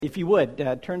If you would,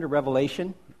 turn to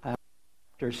Revelation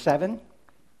chapter 7.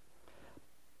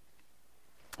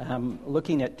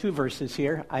 Looking at two verses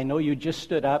here. I know you just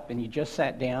stood up and you just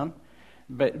sat down,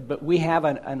 but we have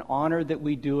an honor that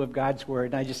we do of God's Word,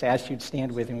 and I just ask you to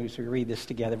stand with me as we read this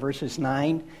together. Verses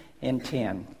 9 and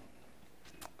 10.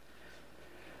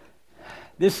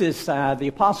 This is, the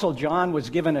Apostle John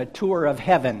was given a tour of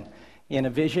heaven in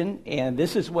a vision, and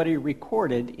this is what he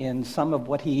recorded in some of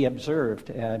what he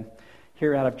observed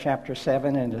here out of chapter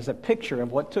 7, and is a picture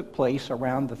of what took place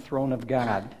around the throne of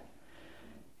God.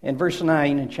 In verse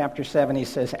 9 in chapter 7, he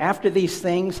says, "After these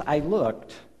things I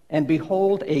looked, and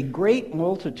behold, a great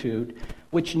multitude,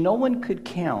 which no one could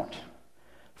count,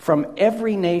 from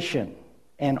every nation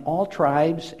and all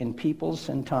tribes and peoples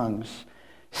and tongues,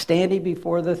 standing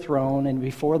before the throne and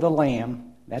before the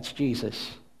Lamb," that's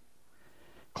Jesus,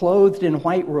 "clothed in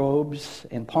white robes,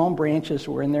 and palm branches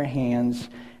were in their hands,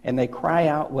 and they cry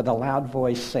out with a loud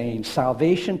voice, saying,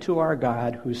 'Salvation to our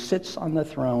God, who sits on the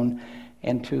throne,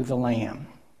 and to the Lamb.'"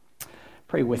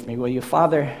 Pray with me, will you?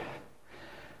 Father,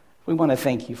 we want to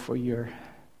thank you for your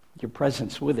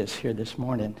presence with us here this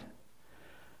morning.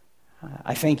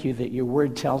 I thank you that your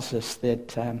word tells us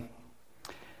that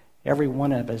every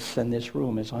one of us in this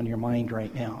room is on your mind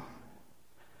right now.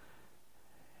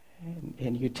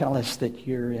 And you tell us that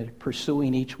you're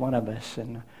pursuing each one of us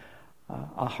and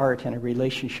a heart and a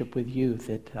relationship with you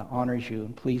that honors you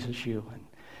and pleases you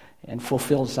and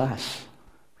fulfills us.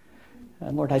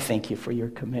 And Lord, I thank you for your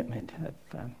commitment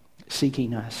of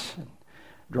seeking us and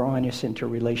drawing us into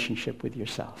relationship with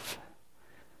yourself.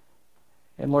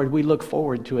 And Lord, we look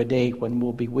forward to a day when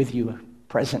we'll be with you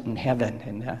present in heaven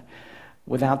and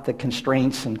without the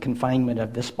constraints and confinement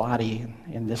of this body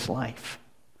and this life.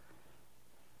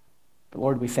 But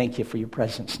Lord, we thank you for your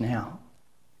presence now,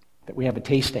 that we have a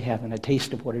taste of heaven, a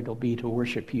taste of what it'll be to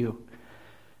worship you,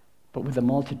 but with a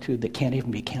multitude that can't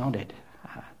even be counted.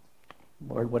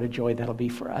 Lord, what a joy that'll be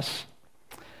for us.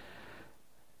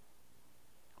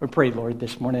 We pray, Lord,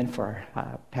 this morning for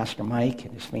Pastor Mike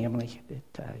and his family,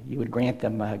 that you would grant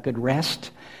them good rest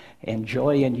and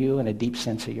joy in you and a deep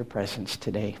sense of your presence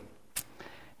today.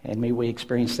 And may we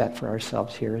experience that for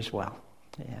ourselves here as well.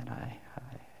 And I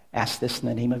ask this in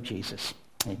the name of Jesus.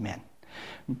 Amen.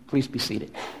 Please be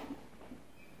seated.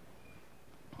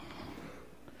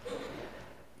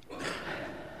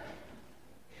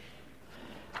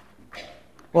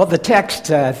 Well, the text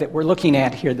that we're looking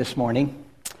at here this morning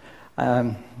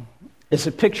is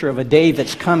a picture of a day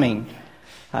that's coming,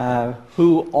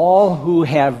 all who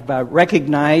have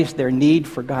recognized their need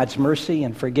for God's mercy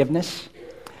and forgiveness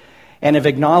and have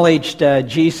acknowledged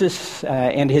Jesus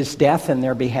and his death in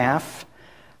their behalf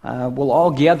will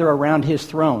all gather around his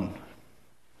throne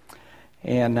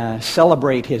and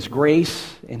celebrate his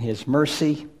grace and his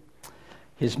mercy,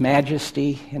 his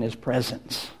majesty and his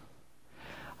presence.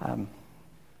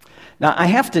 Now, I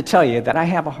have to tell you that I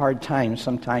have a hard time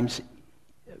sometimes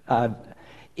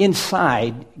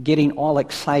inside getting all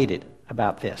excited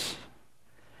about this.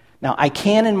 Now, I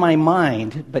can in my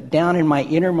mind, but down in my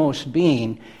innermost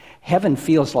being, heaven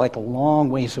feels like a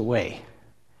long ways away.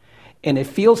 And it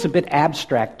feels a bit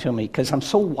abstract to me because I'm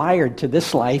so wired to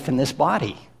this life and this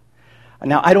body.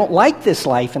 Now, I don't like this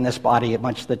life and this body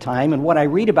much of the time, and what I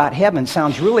read about heaven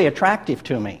sounds really attractive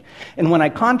to me. And when I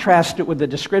contrast it with the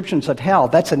descriptions of hell,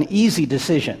 that's an easy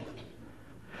decision.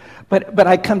 But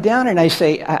I come down and I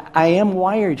say, I am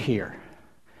wired here.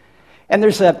 And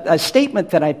there's a statement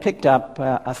that I picked up,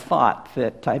 a thought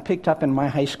that I picked up in my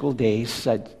high school days,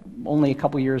 only a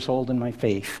couple years old in my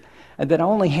faith, that I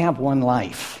only have one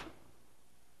life.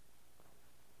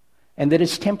 And that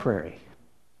it's temporary.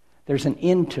 There's an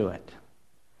end to it.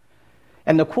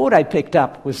 And the quote I picked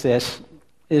up was this,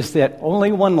 is that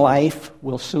only one life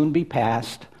will soon be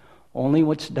past, only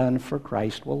what's done for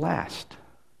Christ will last.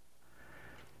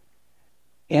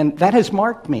 And that has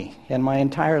marked me in my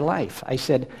entire life. I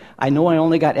said, I know I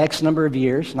only got X number of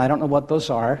years, and I don't know what those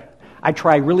are. I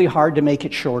try really hard to make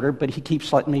it shorter, but he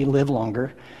keeps letting me live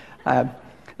longer. But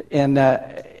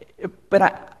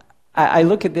I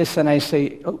look at this and I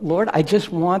say, Lord, I just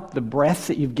want the breath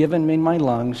that you've given me in my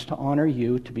lungs to honor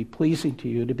you, to be pleasing to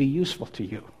you, to be useful to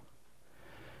you.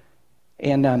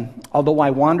 And although I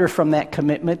wander from that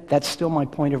commitment, that's still my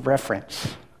point of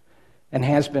reference and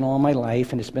has been all my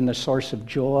life, and it's been the source of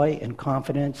joy and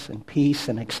confidence and peace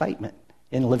and excitement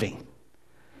in living.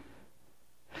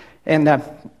 And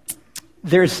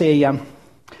there's a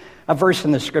verse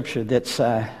in the Scripture that's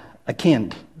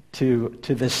akin to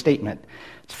this statement.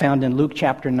 It's found in Luke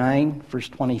chapter 9, verse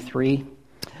 23.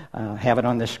 Have it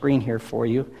on the screen here for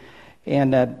you.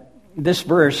 And this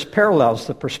verse parallels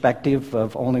the perspective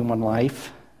of only one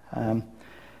life.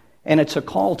 And it's a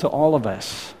call to all of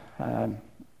us.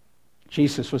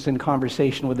 Jesus was in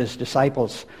conversation with his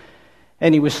disciples,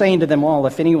 and he was saying to them all,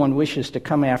 if anyone wishes to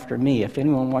come after me, if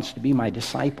anyone wants to be my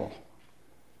disciple,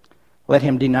 let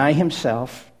him deny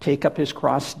himself, take up his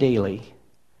cross daily.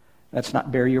 That's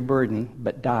not bear your burden,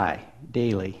 but die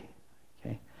daily,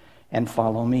 okay? And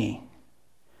follow me.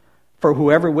 For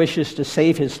whoever wishes to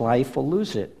save his life will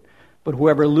lose it, but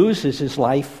whoever loses his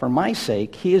life for my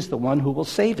sake, he is the one who will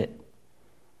save it.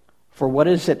 For what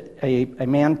is it a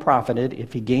man profited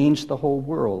if he gains the whole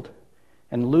world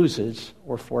and loses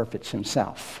or forfeits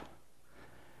himself?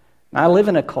 Now, I live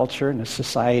in a culture and a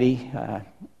society, not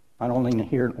only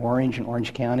here in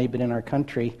Orange County, but in our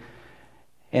country,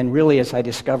 and really as I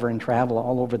discover and travel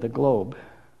all over the globe,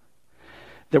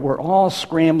 that we're all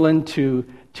scrambling to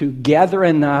gather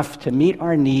enough to meet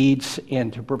our needs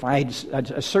and to provide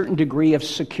a certain degree of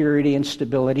security and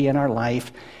stability in our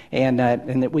life, and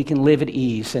that we can live at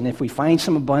ease. And if we find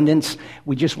some abundance,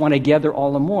 we just want to gather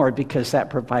all the more because that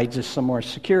provides us some more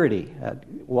security.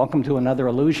 Welcome to another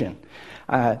illusion.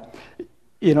 My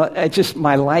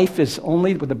life is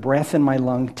only with a breath in my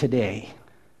lung today.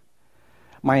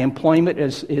 My employment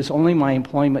is only my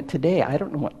employment today. I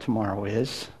don't know what tomorrow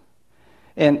is.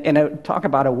 And I talk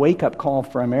about a wake-up call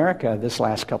for America this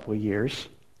last couple of years.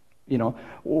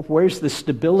 Where's the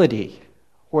stability?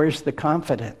 Where's the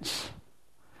confidence?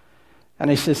 And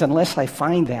he says, unless I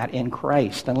find that in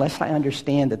Christ, unless I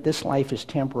understand that this life is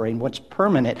temporary and what's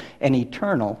permanent and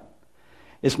eternal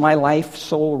is my life,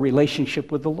 soul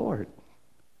relationship with the Lord.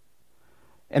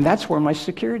 And that's where my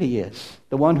security is.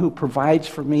 The one who provides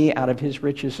for me out of his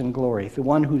riches and glory. The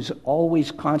one who's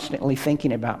always constantly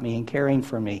thinking about me and caring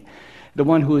for me. The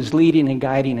one who is leading and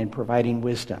guiding and providing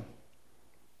wisdom.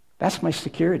 That's my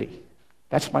security.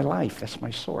 That's my life. That's my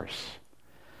source.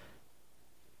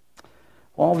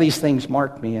 All these things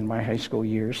marked me in my high school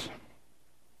years.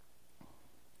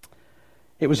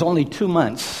 It was only 2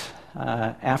 months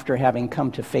after having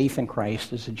come to faith in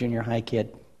Christ as a junior high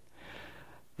kid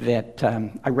that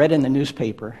I read in the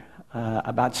newspaper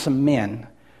about some men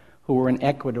who were in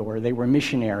Ecuador. They were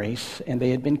missionaries, and they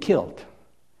had been killed.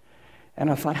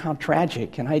 And I thought, how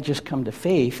tragic. And I had just come to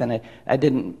faith, and it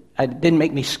didn't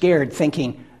make me scared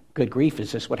thinking, good grief,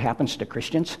 is this what happens to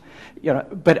Christians?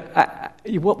 But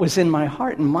what was in my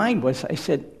heart and mind was, I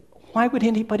said, why would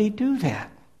anybody do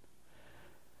that?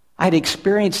 I'd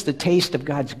experienced the taste of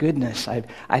God's goodness. I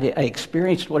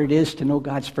experienced what it is to know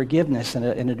God's forgiveness and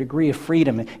a degree of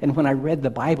freedom. And when I read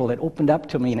the Bible, it opened up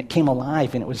to me and it came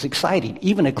alive and it was exciting,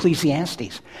 even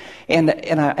Ecclesiastes. And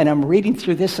I'm reading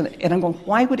through this and I'm going,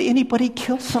 why would anybody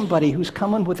kill somebody who's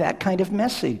coming with that kind of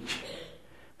message,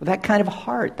 with that kind of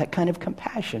heart, that kind of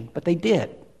compassion? But they did.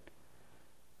 It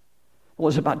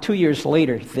was about 2 years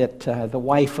later that the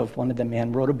wife of one of the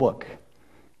men wrote a book,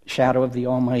 Shadow of the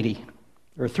Almighty.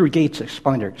 Or Through Gates of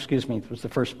Splendor, it was the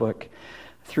first book.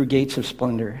 Through Gates of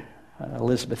Splendor,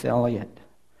 Elizabeth Elliot.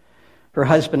 Her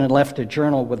husband had left a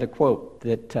journal with a quote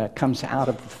that comes out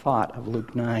of the thought of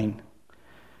Luke 9.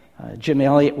 Jim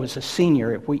Elliot was a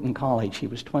senior at Wheaton College. He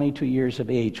was 22 years of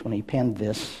age when he penned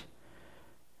this.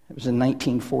 It was in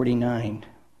 1949.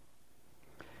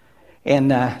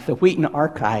 And the Wheaton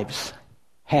Archives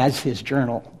has his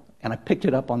journal, and I picked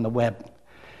it up on the web.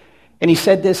 And he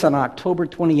said this on October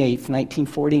 28th,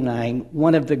 1949,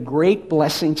 one of the great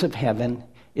blessings of heaven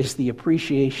is the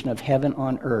appreciation of heaven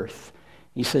on earth.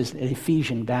 He says, an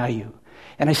Ephesian value.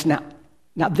 And I said,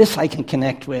 now this I can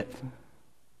connect with.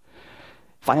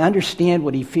 If I understand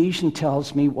what Ephesians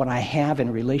tells me, what I have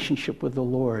in relationship with the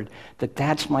Lord,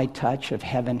 that's my touch of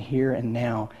heaven here and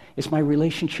now. It's my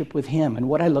relationship with him. And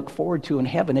what I look forward to in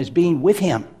heaven is being with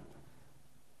him.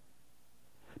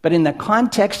 But in the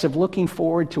context of looking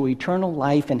forward to eternal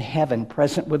life in heaven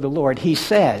present with the Lord, he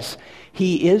says,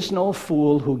 he is no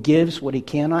fool who gives what he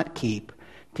cannot keep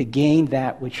to gain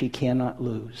that which he cannot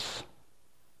lose.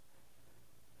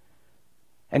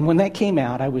 And when that came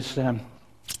out, I was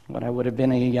what I would have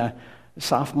been a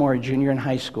sophomore or junior in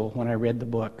high school when I read the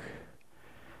book.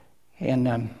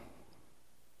 And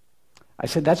I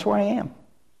said, that's where I am.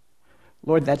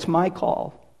 Lord, that's my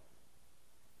call.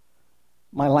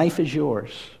 My life is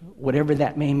yours, whatever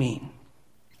that may mean.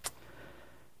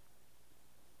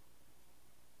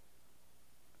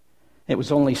 It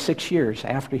was only 6 years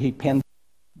after he penned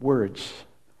words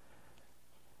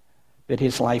that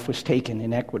his life was taken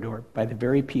in Ecuador by the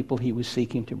very people he was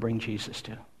seeking to bring Jesus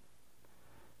to.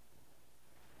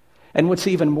 And what's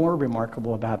even more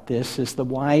remarkable about this is the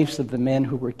wives of the men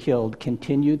who were killed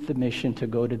continued the mission to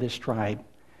go to this tribe.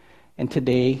 And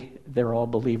today, they're all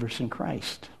believers in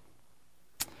Christ.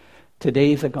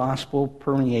 Today, the gospel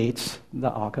permeates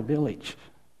the Auca village.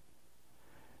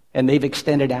 And they've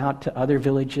extended out to other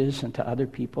villages and to other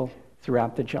people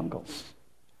throughout the jungles.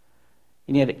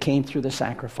 And yet it came through the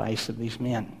sacrifice of these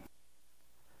men.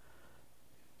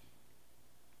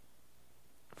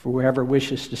 For whoever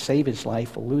wishes to save his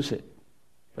life will lose it.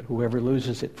 But whoever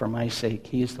loses it for my sake,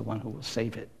 he is the one who will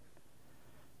save it.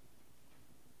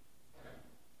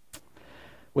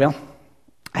 Well,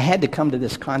 I had to come to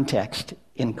this context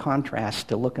in contrast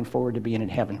to looking forward to being in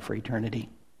heaven for eternity.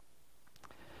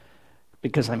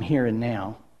 Because I'm here and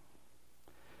now.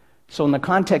 So in the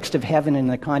context of heaven and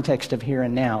in the context of here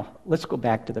and now, let's go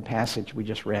back to the passage we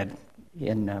just read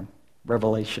in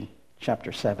Revelation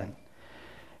chapter 7.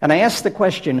 And I asked the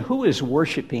question, who is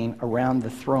worshiping around the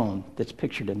throne that's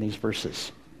pictured in these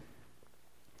verses?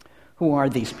 Who are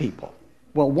these people?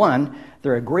 Well, one,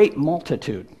 they're a great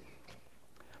multitude,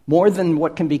 more than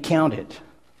what can be counted.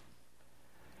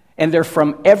 And they're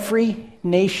from every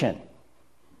nation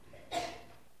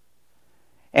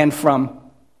and from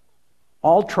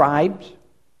all tribes,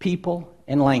 people,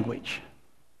 and language.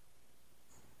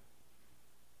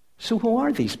 So who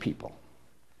are these people?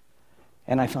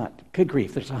 And I thought, good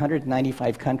grief, there's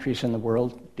 195 countries in the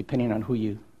world, depending on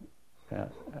who's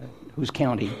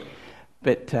counting,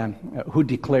 but who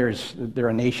declares they're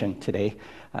a nation today.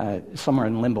 Some are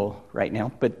in limbo right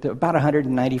now, but about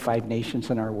 195 nations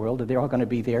in our world, they're all going to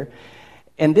be there.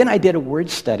 And then I did a word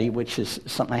study, which is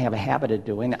something I have a habit of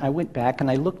doing. I went back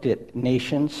and I looked at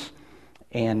nations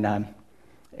and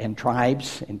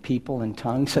tribes and people and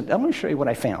tongues. And I'm going to show you what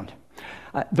I found.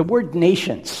 The word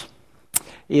nations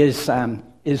is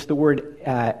the word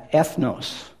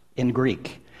ethnos in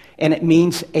Greek. And it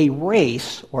means a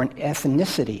race or an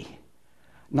ethnicity,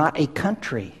 not a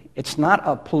country. It's not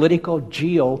a political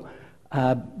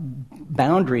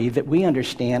boundary that we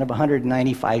understand of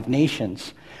 195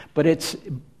 nations, but it's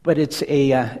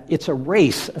a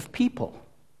race of people,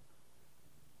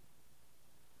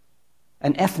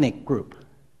 an ethnic group.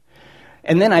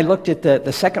 And then I looked at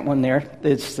the second one there.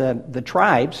 It's the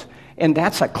tribes, and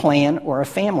that's a clan or a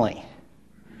family.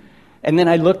 And then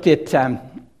I looked at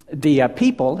the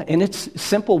people, and it's a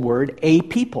simple word, a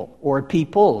people or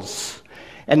peoples.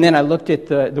 And then I looked at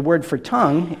the word for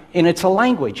tongue, and it's a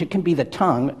language. It can be the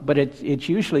tongue, but it's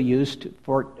usually used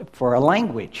for a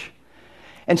language.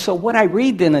 And so what I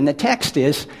read then in the text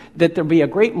is that there'll be a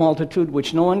great multitude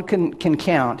which no one can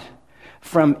count,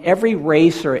 from every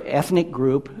race or ethnic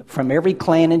group, from every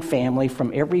clan and family,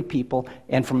 from every people,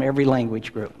 and from every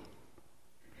language group.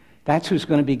 That's who's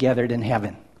going to be gathered in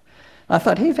heaven. I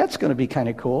thought, hey, that's going to be kind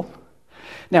of cool.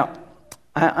 Now,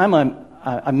 I'm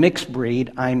a mixed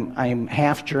breed. I'm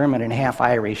half German and half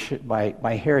Irish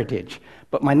by heritage.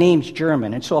 But my name's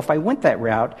German. And so if I went that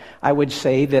route, I would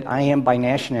say that I am by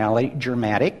nationality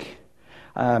Germanic.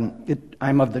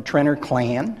 I'm of the Trenner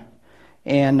clan.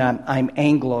 And I'm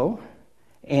Anglo.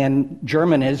 And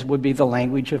German would be the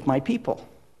language of my people.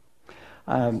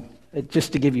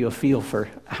 Just to give you a feel for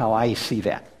how I see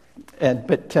that.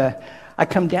 But I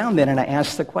come down then and I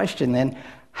ask the question then,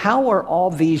 how are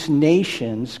all these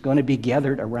nations going to be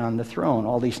gathered around the throne?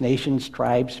 All these nations,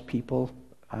 tribes, people,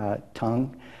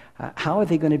 tongue. How are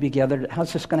they going to be gathered?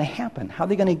 How's this going to happen? How are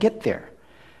they going to get there?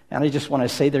 And I just want to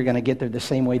say they're going to get there the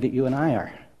same way that you and I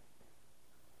are.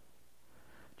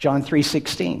 John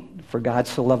 3:16, for God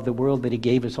so loved the world that he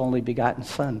gave his only begotten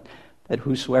Son, that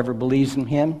whosoever believes in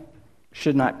him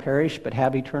should not perish but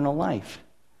have eternal life.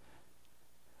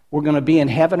 We're going to be in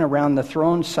heaven around the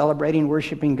throne celebrating,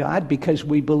 worshiping God because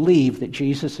we believe that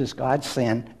Jesus is God's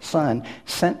Son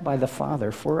sent by the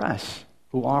Father for us,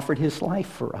 who offered his life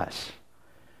for us.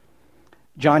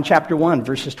 John chapter 1,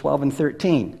 verses 12 and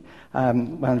 13.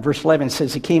 Verse 11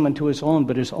 says, he came unto his own,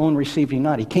 but his own received him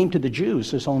not. He came to the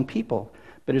Jews, his own people,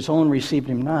 but his own received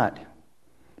him not.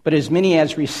 But as many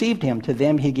as received him, to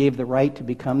them he gave the right to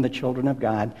become the children of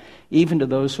God, even to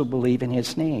those who believe in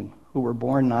his name, who were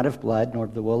born not of blood, nor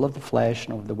of the will of the flesh,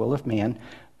 nor of the will of man,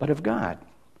 but of God.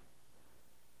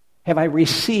 Have I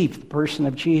received the person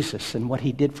of Jesus and what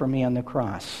he did for me on the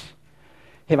cross?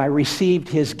 Have I received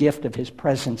his gift of his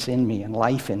presence in me and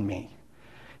life in me?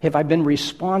 Have I been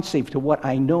responsive to what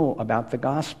I know about the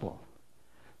gospel?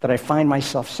 That I find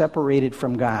myself separated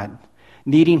from God,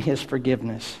 needing his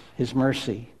forgiveness, his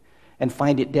mercy, and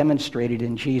find it demonstrated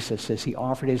in Jesus as he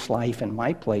offered his life in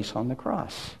my place on the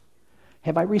cross.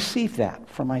 Have I received that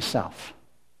for myself?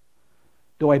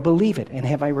 Do I believe it, and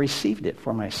have I received it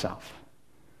for myself?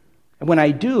 And when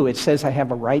I do, it says I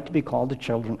have a right to be called a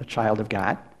child of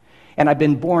God, and I've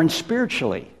been born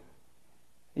spiritually.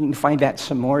 And you can find that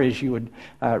some more as you would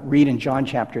read in John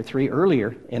chapter 3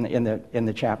 earlier in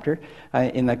the chapter,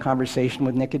 in the conversation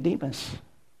with Nicodemus.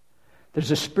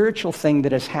 There's a spiritual thing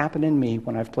that has happened in me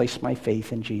when I've placed my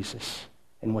faith in Jesus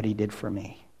and what he did for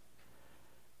me.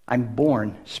 I'm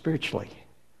born spiritually.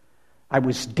 I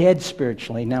was dead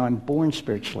spiritually, now I'm born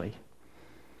spiritually.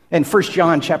 In 1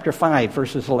 John chapter 5,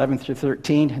 verses 11 through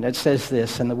 13, and it says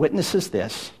this, and the witness is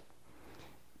this,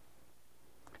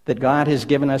 that God has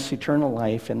given us eternal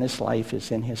life, and this life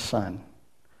is in his Son.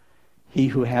 He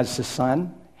who has the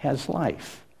Son has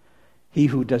life. He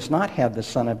who does not have the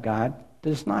Son of God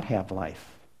does not have life.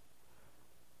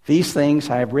 These things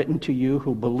I have written to you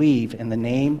who believe in the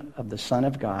name of the Son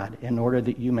of God, in order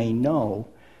that you may know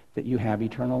that you have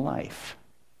eternal life.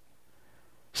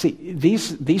 See,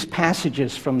 these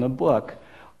passages from the book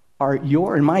are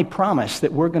your and my promise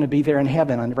that we're going to be there in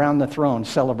heaven and around the throne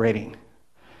celebrating.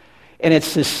 And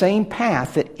it's the same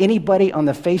path that anybody on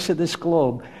the face of this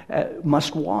globe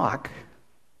must walk,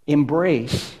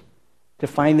 embrace, to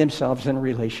find themselves in a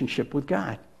relationship with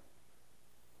God.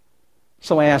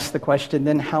 So I ask the question,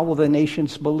 then how will the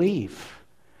nations believe?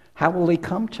 How will they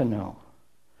come to know?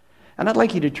 And I'd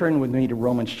like you to turn with me to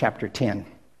Romans chapter 10.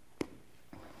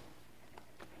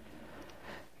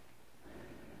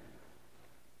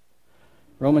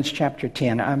 Romans chapter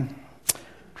 10. I'm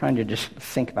trying to just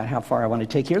think about how far I want to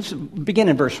take here. Let's begin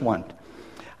in verse 1.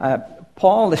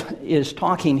 Paul is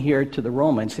talking here to the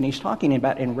Romans, and he's talking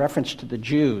about in reference to the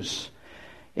Jews.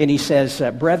 And he says,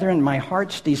 brethren, my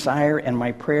heart's desire and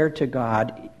my prayer to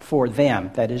God for them,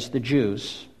 that is the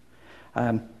Jews,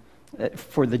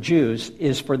 for the Jews,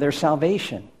 is for their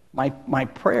salvation. My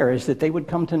prayer is that they would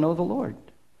come to know the Lord,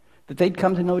 that they'd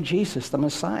come to know Jesus, the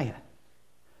Messiah.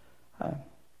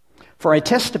 For I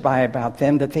testify about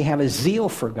them that they have a zeal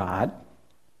for God,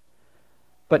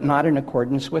 but not in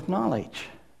accordance with knowledge.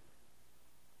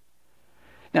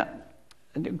 Now,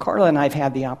 Carla and I have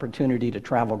had the opportunity to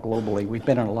travel globally. We've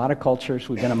been in a lot of cultures.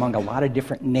 We've been among a lot of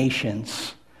different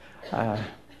nations. And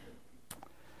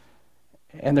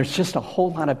there's just a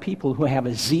whole lot of people who have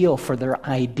a zeal for their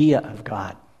idea of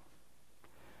God.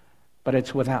 But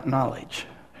it's without knowledge.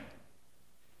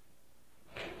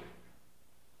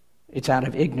 It's out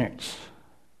of ignorance.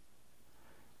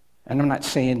 And I'm not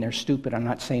saying they're stupid. I'm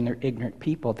not saying they're ignorant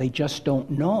people. They just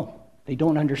don't know. They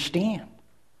don't understand.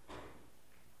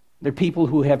 They're people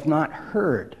who have not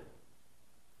heard.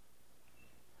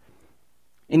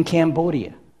 In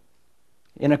Cambodia,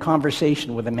 in a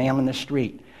conversation with a man on the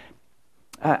street,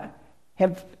 have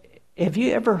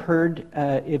you ever heard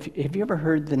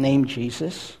the name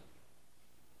Jesus?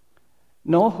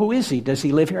 No. Who is he? Does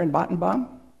he live here in Baden-Baden?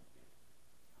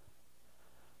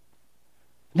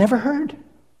 Never heard.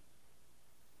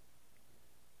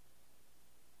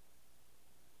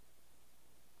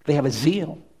 They have a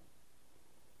zeal.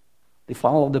 They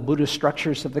follow the Buddhist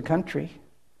structures of the country.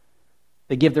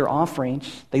 They give their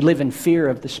offerings. They live in fear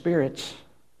of the spirits.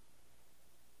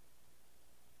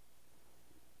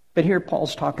 But here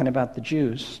Paul's talking about the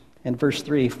Jews. In verse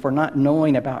 3, for not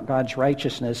knowing about God's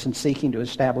righteousness and seeking to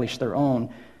establish their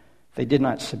own, they did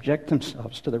not subject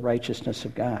themselves to the righteousness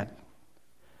of God.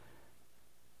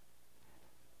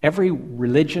 Every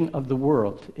religion of the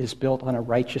world is built on a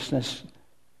righteousness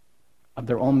of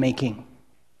their own making.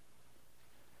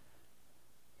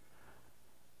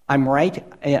 I'm right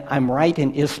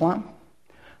in Islam.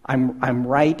 I'm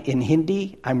right in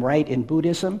Hindi. I'm right in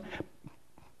Buddhism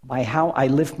by how I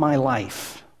live my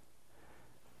life.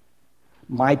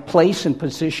 My place and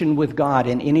position with God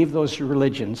in any of those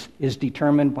religions is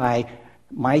determined by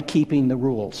my keeping the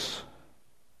rules.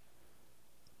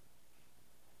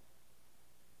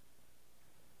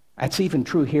 That's even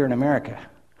true here in America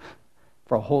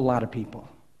for a whole lot of people.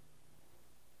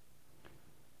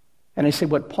 And I say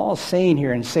what Paul's saying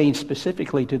here, and saying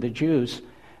specifically to the Jews,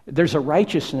 there's a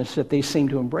righteousness that they seem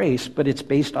to embrace, but it's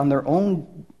based on their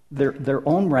own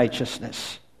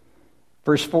righteousness.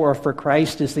 Verse 4, for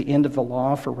Christ is the end of the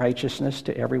law for righteousness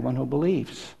to everyone who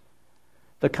believes.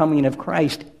 The coming of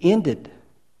Christ ended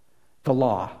the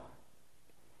law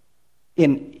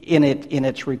in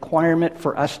its requirement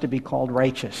for us to be called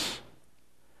righteous.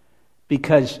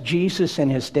 Because Jesus in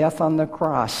his death on the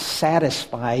cross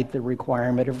satisfied the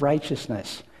requirement of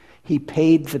righteousness. He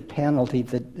paid the penalty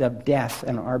of death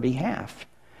on our behalf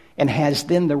and has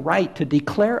then the right to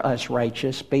declare us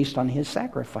righteous based on his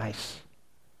sacrifice.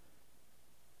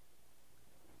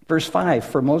 Verse 5,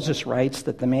 for Moses writes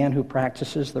that the man who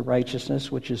practices the righteousness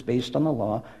which is based on the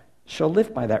law shall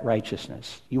live by that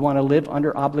righteousness. You want to live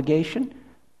under obligation?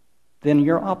 Then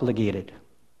you're obligated.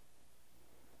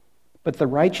 But the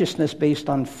righteousness based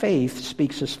on faith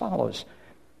speaks as follows.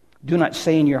 Do not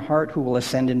say in your heart who will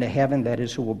ascend into heaven, that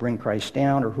is, who will bring Christ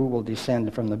down, or who will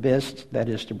descend from the abyss, that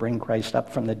is, to bring Christ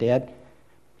up from the dead.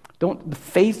 The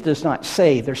faith does not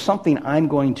say there's something I'm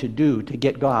going to do to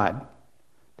get God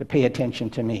to pay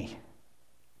attention to me.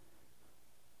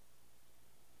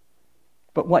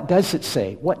 But what does it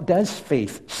say? What does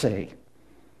faith say?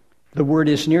 The word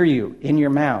is near you, in your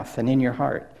mouth and in your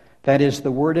heart. That is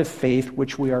the word of faith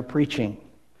which we are preaching.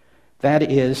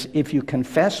 That is, if you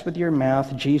confess with your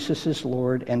mouth Jesus is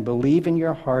Lord and believe in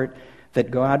your heart that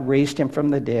God raised him from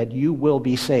the dead, you will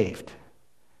be saved.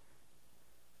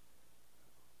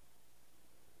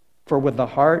 For with the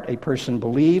heart a person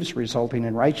believes, resulting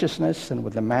in righteousness, and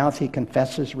with the mouth he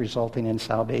confesses, resulting in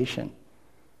salvation.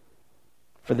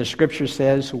 For the scripture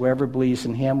says, whoever believes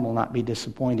in him will not be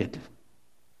disappointed.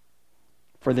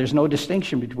 For there's no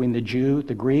distinction between the Jew,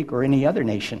 the Greek, or any other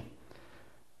nation.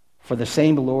 For the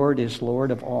same Lord is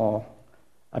Lord of all,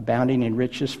 abounding in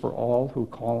riches for all who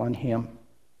call on him.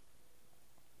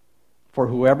 For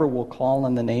whoever will call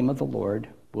on the name of the Lord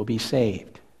will be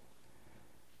saved.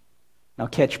 Now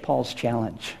catch Paul's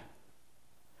challenge.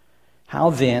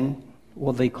 How then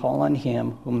will they call on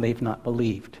him whom they've not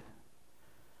believed?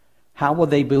 How will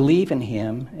they believe in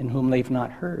him in whom they've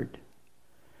not heard?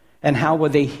 And how will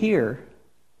they hear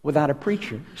without a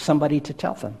preacher, somebody to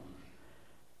tell them?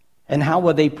 And how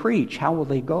will they preach? How will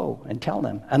they go and tell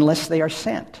them unless they are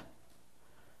sent?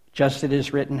 Just as it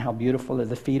is written, how beautiful are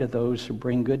the feet of those who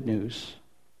bring good news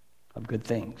of good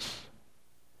things.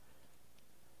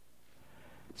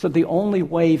 So the only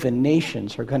way the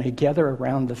nations are going to gather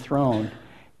around the throne,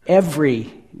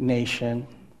 every nation,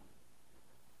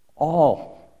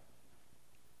 all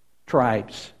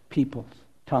tribes, peoples,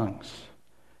 tongues,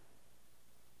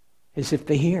 is if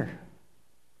they hear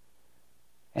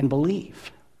and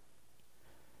believe.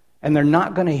 And they're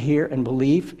not going to hear and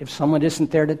believe if someone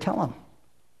isn't there to tell them.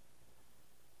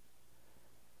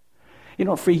 You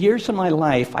know, for years of my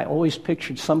life, I always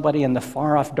pictured somebody in the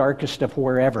far-off darkest of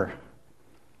wherever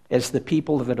as the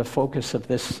people that are the focus of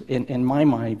this. In my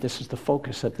mind, this is the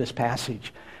focus of this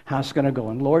passage. How it's going to go.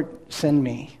 And Lord, send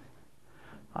me.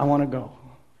 I want to go.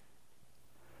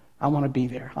 I want to be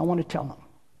there. I want to tell them.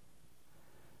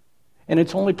 And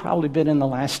it's only probably been in the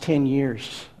last 10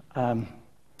 years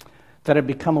that I've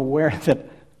become aware that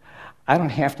I don't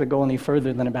have to go any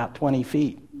further than about 20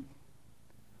 feet.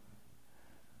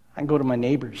 I can go to my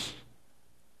neighbors,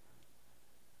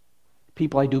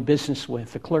 people I do business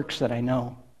with, the clerks that I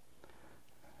know,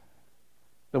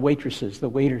 the waitresses, the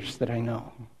waiters that I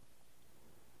know,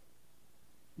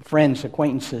 friends,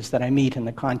 acquaintances that I meet in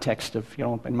the context of,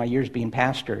 in my years being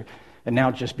pastor and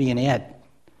now just being Ed.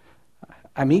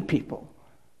 I meet people.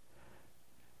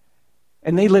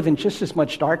 And they live in just as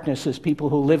much darkness as people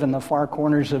who live in the far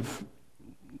corners of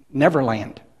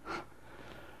Neverland.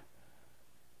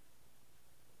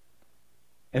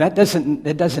 And that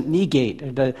doesn't negate,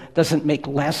 it doesn't make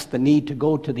less the need to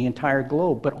go to the entire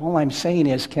globe. But all I'm saying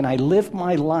is, can I live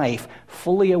my life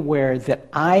fully aware that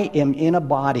I am in a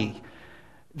body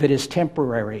that is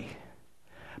temporary,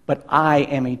 but I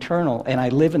am eternal, and I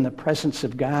live in the presence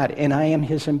of God, and I am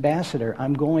his ambassador.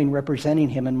 I'm going representing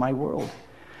him in my world,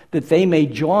 that they may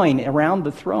join around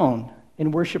the throne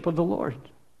in worship of the Lord.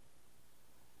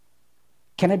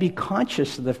 Can I be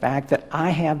conscious of the fact that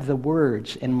I have the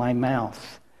words in my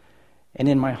mouth and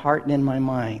in my heart and in my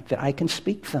mind, that I can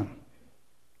speak them?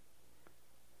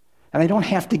 And I don't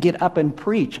have to get up and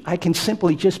preach. I can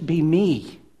simply just be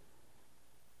me.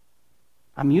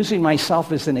 I'm using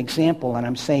myself as an example, and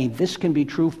I'm saying this can be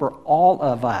true for all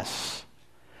of us.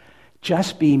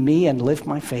 Just be me and live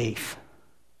my faith.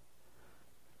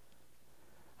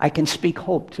 I can speak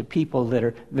hope to people that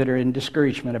are in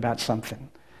discouragement about something.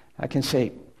 I can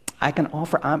say, I can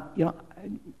offer, I'm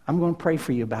going to pray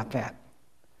for you about that.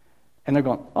 And they're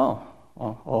going, oh,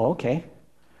 okay.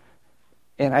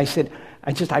 And I said,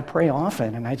 I pray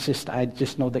often, and I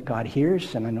just know that God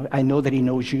hears, and I know that he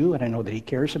knows you, and I know that he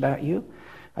cares about you.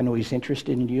 I know he's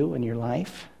interested in you and your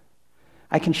life.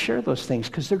 I can share those things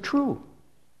because they're true.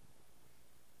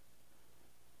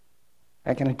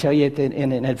 I can tell you that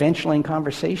in an eventually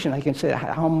conversation, I can say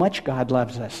how much God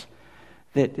loves us,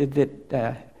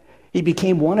 that he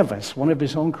became one of us, one of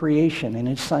his own creation, in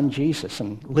his son Jesus,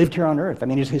 and lived here on earth. I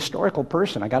mean, he's a historical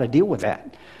person. I got to deal with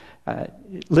that.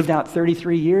 Lived out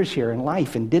 33 years here in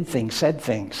life and did things, said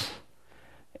things.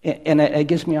 And it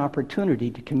gives me opportunity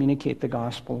to communicate the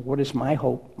gospel. What is my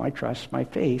hope, my trust, my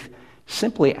faith?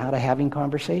 Simply out of having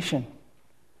conversation.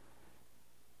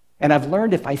 And I've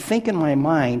learned if I think in my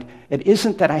mind, it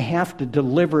isn't that I have to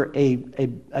deliver a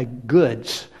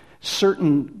goods,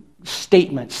 certain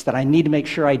statements that I need to make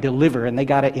sure I deliver, and they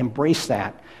got to embrace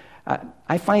that.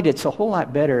 I find it's a whole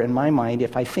lot better in my mind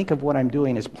if I think of what I'm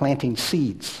doing as planting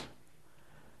seeds.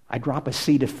 I drop a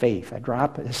seed of faith. I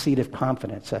drop a seed of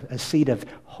confidence, a seed of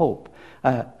hope,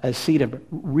 a seed of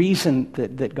reason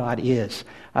that God is.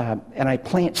 And I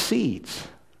plant seeds.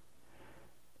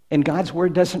 And God's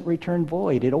word doesn't return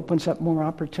void. It opens up more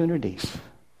opportunities.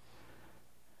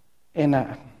 And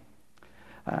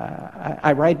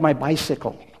I ride my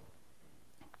bicycle.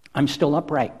 I'm still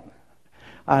upright.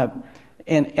 And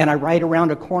I ride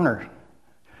around a corner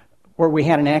where we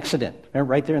had an accident. Remember,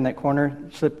 right there in that corner,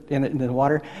 slipped in the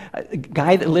water. A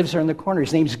guy that lives there in the corner,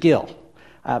 his name's Gil.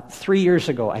 3 years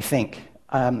ago, I think,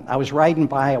 I was riding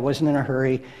by. I wasn't in a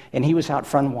hurry, and he was out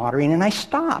front watering, and I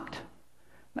stopped.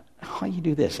 How you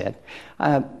do this, Ed?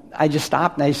 I just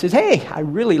stopped, and I says, "Hey, I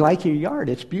really like your yard.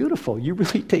 It's beautiful. You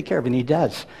really take care of it." And he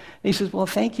does. And he says, "Well,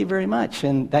 thank you very much."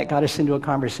 And that got us into a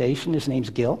conversation. His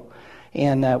name's Gil.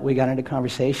 And we got into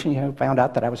conversation. Found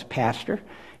out that I was a pastor.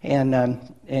 And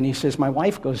he says, "My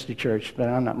wife goes to church, but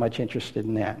I'm not much interested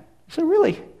in that." I said,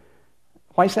 "Really?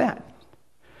 Why's that?"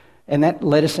 And that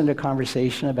led us into a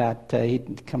conversation about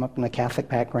he'd come up in a Catholic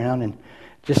background and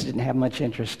just didn't have much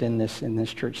interest in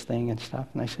this church thing and stuff.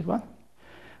 And I said, "Well,"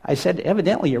 I said,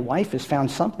 "evidently your wife has found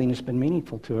something that's been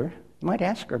meaningful to her. You might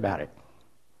ask her about it."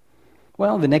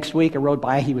 Well, the next week I rode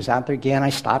by. He was out there again. I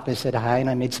stopped. I said hi, and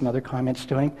I made some other comments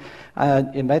to him.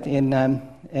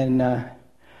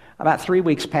 About 3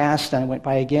 weeks passed, and I went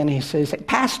by again. He says, "Hey,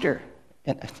 Pastor,"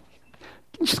 and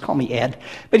you just call me Ed,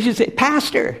 but he just said,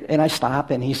 "Pastor," and I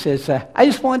stopped, and he says, "I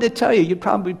just wanted to tell you, you'd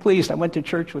probably be pleased. I went to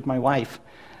church with my wife."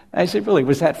 I said, "Really?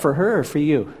 Was that for her or for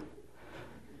you?"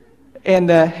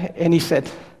 And he said,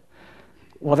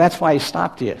 "Well, that's why I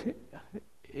stopped you.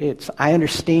 I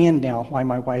understand now why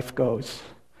my wife goes,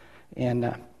 and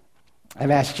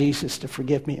I've asked Jesus to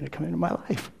forgive me and to come into my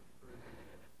life."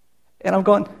 And I'm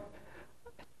going,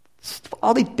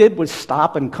 all he did was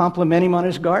stop and compliment him on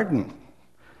his garden.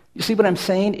 You see what I'm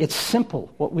saying? It's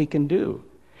simple what we can do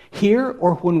here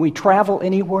or when we travel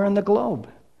anywhere in the globe.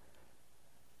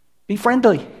 Be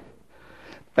friendly.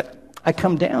 But I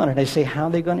come down and I say, how are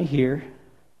they going to hear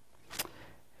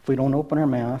if we don't open our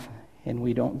mouth and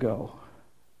we don't go?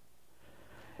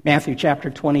 Matthew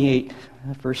chapter 28,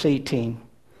 verse 18.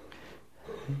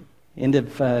 End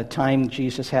of time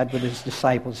Jesus had with his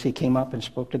disciples, he came up and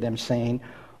spoke to them, saying,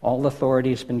 "All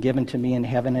authority has been given to me in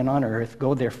heaven and on earth.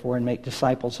 Go therefore and make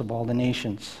disciples of all the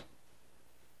nations."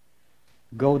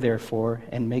 Go therefore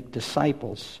and make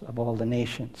disciples of all the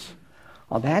nations.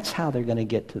 Well, that's how they're going to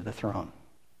get to the throne.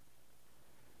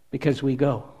 Because we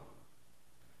go.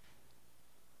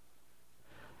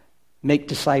 Make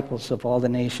disciples of all the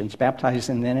nations,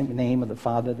 baptizing them in the name of the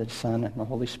Father, the Son, and the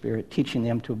Holy Spirit, teaching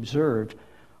them to observe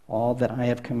all that I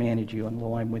have commanded you, and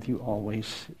lo, I'm with you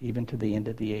always, even to the end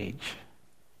of the age.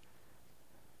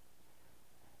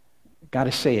 Got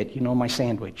to say it, you know my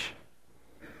sandwich.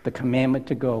 The commandment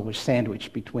to go was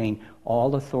sandwiched between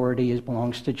all authority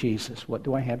belongs to Jesus. What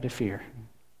do I have to fear?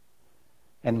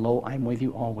 And lo, I'm with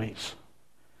you always.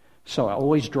 So I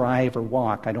always drive or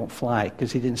walk. I don't fly,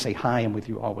 because he didn't say, "Hi, I'm with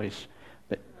you always."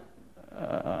 But,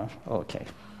 okay.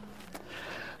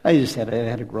 I just had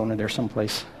a groan in there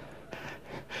someplace.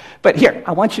 But here,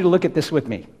 I want you to look at this with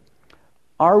me.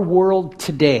 Our world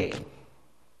today,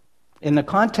 in the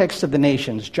context of the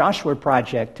nations, Joshua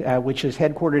Project, which is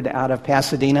headquartered out of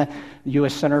Pasadena, the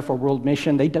U.S. Center for World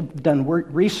Mission, they've done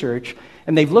research,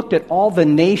 and they've looked at all the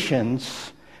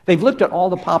nations, they've looked at all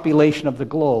the population of the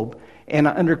globe, and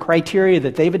under criteria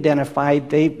that they've identified,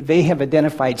 they have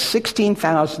identified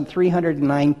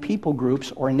 16,309 people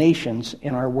groups or nations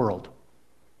in our world.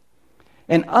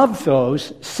 And of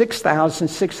those,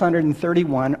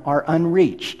 6,631 are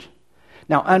unreached.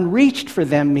 Now, unreached for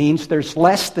them means there's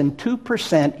less than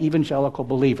 2% evangelical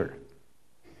believer.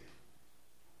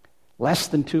 Less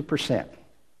than 2%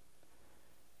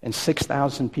 in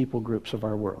 6,000 people groups of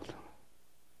our world.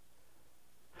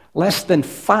 Less than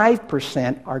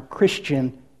 5% are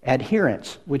Christian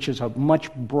adherents, which is a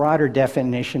much broader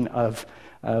definition of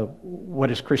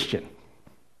what is Christian.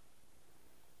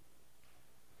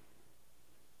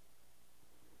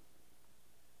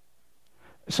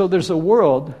 So there's a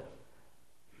world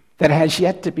that has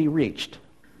yet to be reached.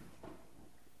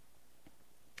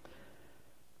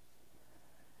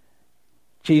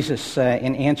 Jesus,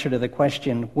 in answer to the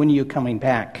question, "When are you coming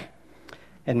back?"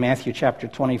 in Matthew chapter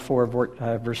 24,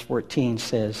 verse 14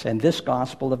 says, "And this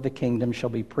gospel of the kingdom shall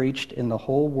be preached in the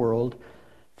whole world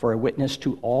for a witness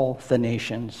to all the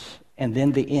nations, and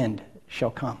then the end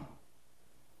shall come."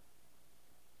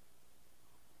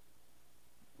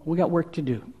 We got work to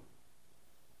do.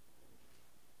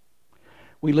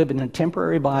 We live in a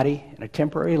temporary body, in a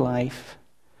temporary life.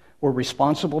 We're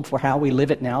responsible for how we live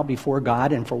it now before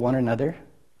God and for one another.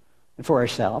 and for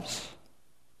ourselves?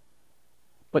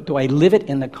 But do I live it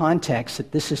in the context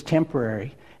that this is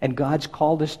temporary and God's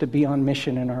called us to be on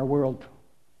mission in our world?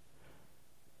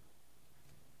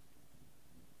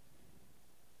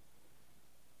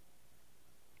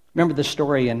 Remember the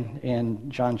story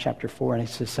in John chapter 4, and it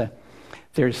says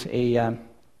there's a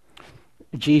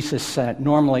Jesus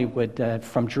normally would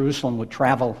from Jerusalem would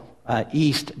travel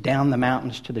east down the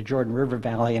mountains to the Jordan River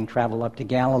Valley and travel up to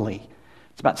Galilee.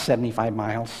 It's about 75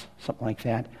 miles, something like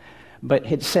that. But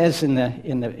it says in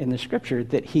the scripture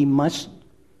that he must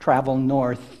travel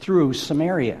north through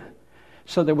Samaria.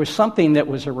 So there was something that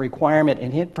was a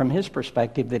requirement from his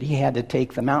perspective that he had to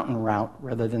take the mountain route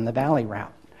rather than the valley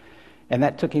route. And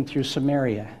that took him through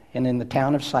Samaria. And in the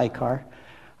town of Sychar,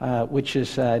 which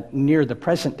is near the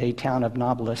present-day town of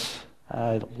Nablus,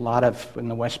 in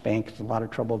the West Bank, there's a lot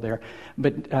of trouble there.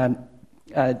 But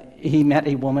he met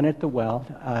a woman at the well.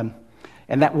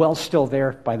 And that well's still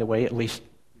there, by the way, at least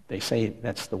they say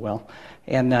that's the well.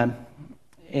 And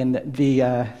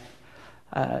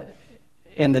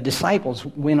the disciples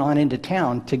went on into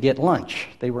town to get lunch.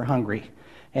 They were hungry.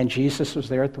 And Jesus was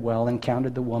there at the well,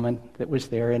 encountered the woman that was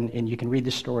there, and you can read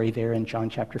the story there in John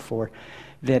chapter 4,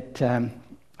 that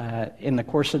in the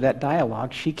course of that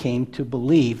dialogue, she came to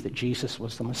believe that Jesus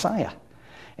was the Messiah.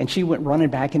 And she went running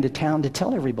back into town to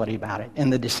tell everybody about it.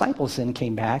 And the disciples then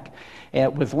came back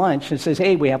with lunch and says,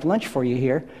 "Hey, we have lunch for you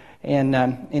here."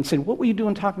 And said, "What were you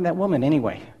doing talking to that woman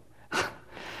anyway?"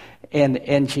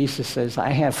 and Jesus says, "I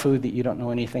have food that you don't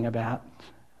know anything about.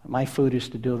 My food is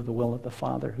to do the will of the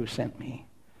Father who sent me."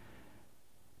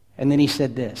 And then he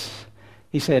said this.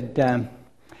 He said,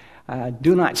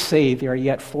 "Do not say there are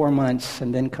yet 4 months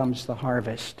and then comes the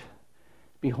harvest.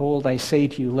 Behold, I say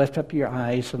to you, lift up your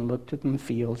eyes and look to the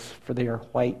fields, for they are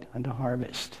white unto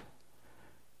harvest."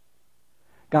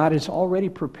 God has already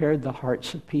prepared the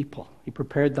hearts of people. He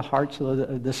prepared the hearts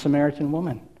of the Samaritan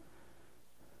woman.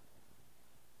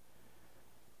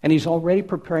 And he's already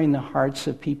preparing the hearts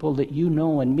of people that you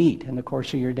know and meet in the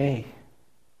course of your day.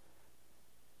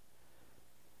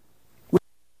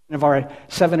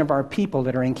 Seven of our people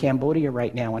that are in Cambodia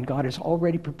right now, and God has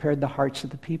already prepared the hearts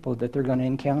of the people that they're going to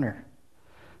encounter.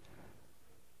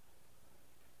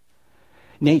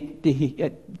 Nate,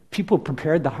 people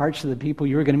prepared the hearts of the people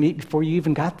you were going to meet before you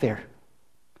even got there.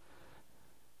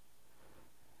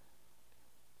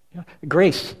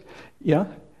 Grace,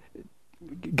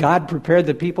 God prepared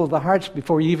the people of the hearts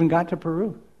before you even got to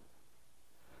Peru.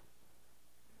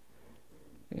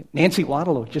 Nancy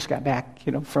Waddle just got back,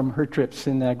 from her trips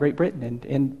in Great Britain,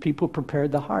 and people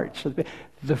prepared the heart. So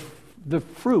the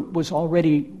fruit was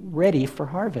already ready for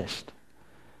harvest.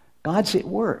 God's at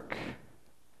work.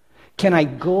 Can I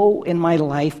go in my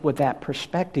life with that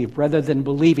perspective rather than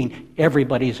believing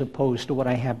everybody's opposed to what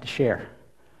I have to share?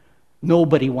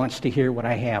 Nobody wants to hear what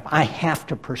I have. I have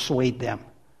to persuade them.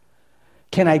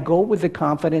 Can I go with the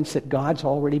confidence that God's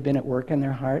already been at work in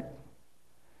their heart?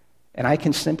 And I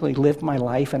can simply live my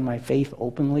life and my faith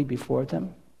openly before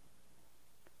them?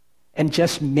 And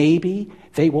just maybe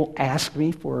they will ask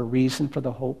me for a reason for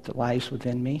the hope that lies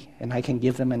within me, and I can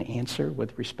give them an answer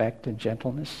with respect and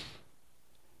gentleness.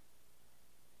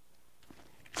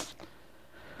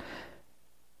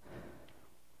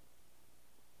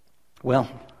 Well,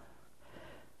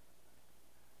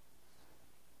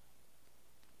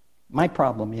 my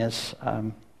problem is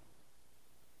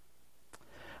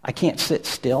I can't sit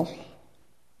still.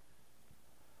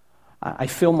 I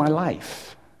fill my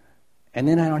life. And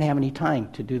then I don't have any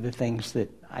time to do the things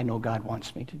that I know God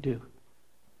wants me to do.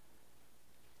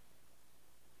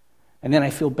 And then I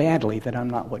feel badly that I'm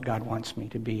not what God wants me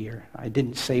to be, or I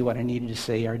didn't say what I needed to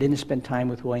say, or I didn't spend time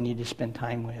with who I needed to spend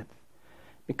time with,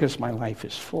 because my life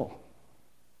is full.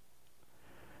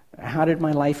 How did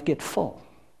my life get full?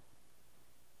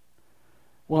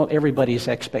 Well, everybody's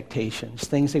expectations,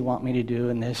 things they want me to do,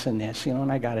 and this, and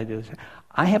I got to do this.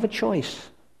 I have a choice.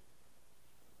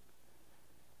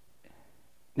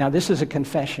 Now, this is a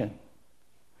confession.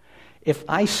 If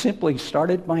I simply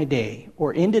started my day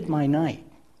or ended my night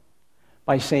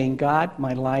by saying, "God,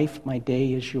 my life, my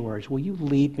day is yours. Will you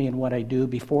lead me in what I do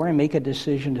before I make a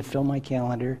decision to fill my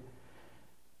calendar?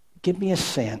 Give me a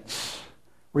sense.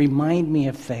 Remind me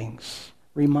of things.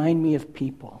 Remind me of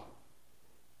people.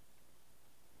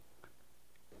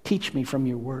 Teach me from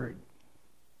your word."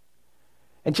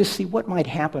 And just see what might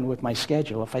happen with my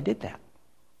schedule if I did that.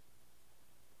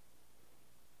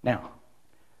 Now,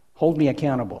 hold me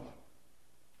accountable.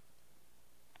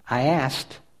 I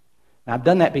asked. I've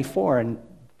done that before, and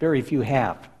very few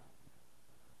have.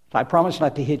 So I promise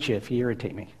not to hit you if you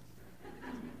irritate me.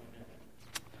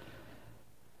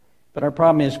 But our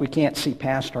problem is we can't see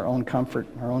past our own comfort,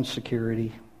 our own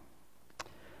security,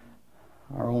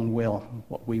 our own will,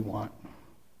 what we want.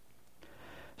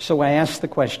 So I ask the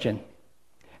question,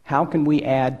 how can we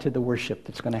add to the worship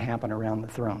that's going to happen around the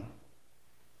throne?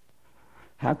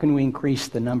 How can we increase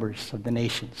the numbers of the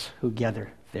nations who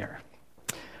gather there?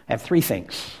 I have 3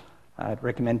 things I'd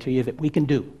recommend to you that we can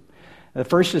do. The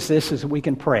first is this, is we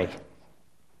can pray.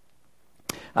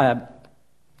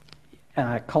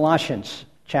 Colossians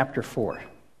chapter 4.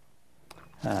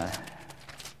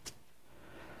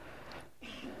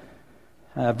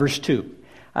 Verse 2.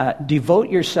 Devote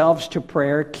yourselves to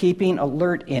prayer, keeping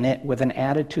alert in it with an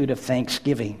attitude of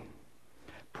thanksgiving,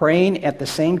 praying at the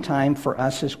same time for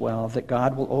us as well, that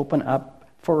God will open up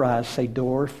for us a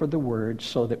door for the word,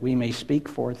 so that we may speak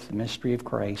forth the mystery of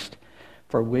Christ,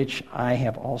 for which I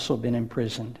have also been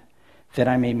imprisoned, that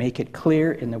I may make it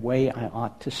clear in the way I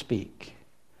ought to speak.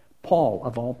 Paul,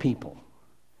 of all people,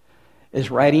 is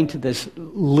writing to this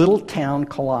little town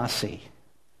Colossae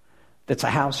that's a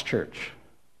house church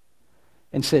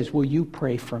and says, will you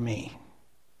pray for me?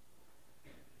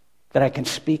 That I can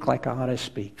speak like I ought to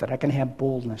speak, that I can have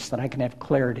boldness, that I can have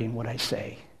clarity in what I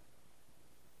say.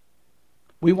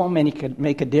 We won't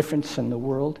make a difference in the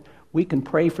world. We can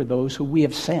pray for those who we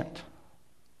have sent.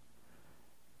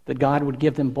 That God would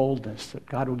give them boldness, that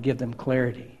God would give them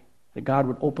clarity, that God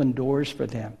would open doors for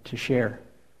them to share.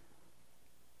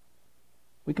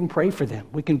 We can pray for them.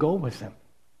 We can go with them.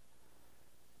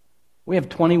 We have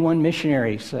 21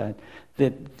 missionaries that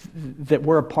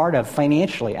we're a part of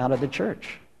financially out of the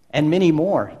church, and many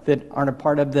more that aren't a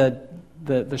part of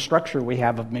the structure we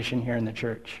have of mission here in the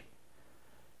church.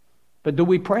 But do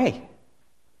we pray?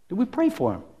 Do we pray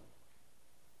for them?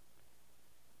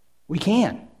 We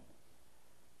can.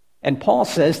 And Paul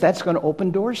says that's going to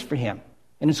open doors for him.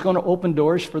 And it's going to open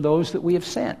doors for those that we have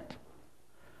sent.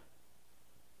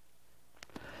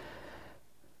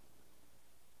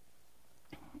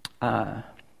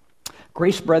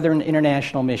 Grace Brethren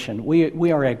International Mission.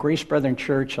 We are a Grace Brethren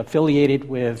church affiliated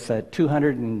with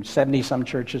 270-some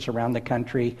churches around the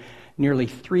country, nearly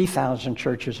 3,000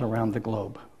 churches around the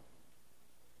globe.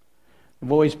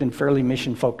 We've always been fairly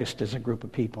mission-focused as a group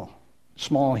of people.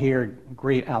 Small here,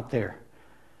 great out there.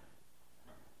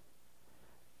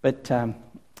 But, and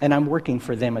I'm working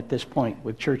for them at this point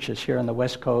with churches here on the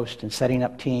West Coast and setting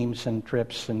up teams and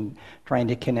trips and trying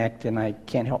to connect, and I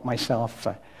can't help myself.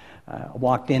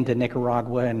 Walked into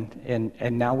Nicaragua,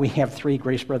 and now we have 3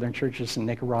 Grace Brethren churches in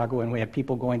Nicaragua, and we have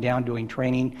people going down doing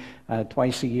training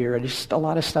twice a year. There's just a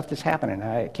lot of stuff that's happening.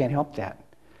 I can't help that.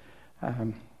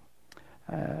 I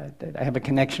have a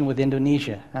connection with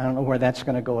Indonesia. I don't know where that's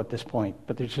going to go at this point,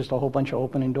 but there's just a whole bunch of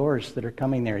opening doors that are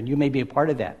coming there, and you may be a part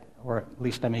of that, or at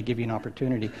least I may give you an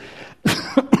opportunity.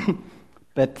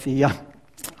 But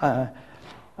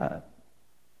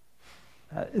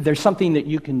there's something that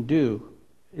you can do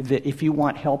that if you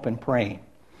want help in praying.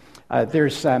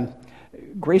 There's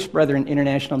Grace Brethren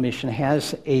International Mission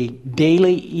has a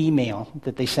daily email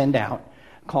that they send out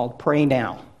called Pray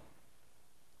Now.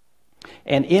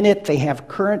 And in it, they have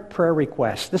current prayer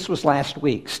requests. This was last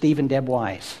week, Steve and Deb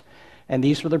Wise. And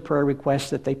these were the prayer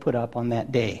requests that they put up on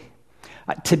that day.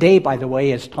 Today, by the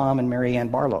way, is Tom and Mary Ann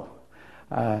Barlow.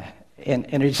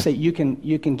 And it's that you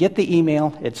can get the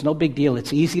email. It's no big deal.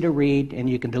 It's easy to read, and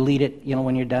you can delete it,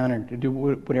 when you're done, or do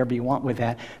whatever you want with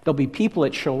that. There'll be people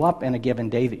that show up in a given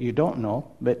day that you don't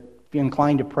know, but if you're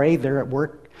inclined to pray, they're at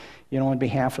work, on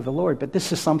behalf of the Lord. But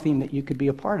this is something that you could be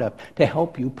a part of to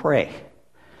help you pray.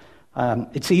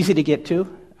 It's easy to get to.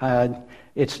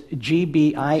 It's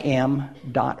gbim.org.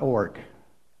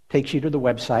 Takes you to the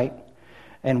website,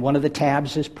 and one of the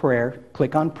tabs is prayer.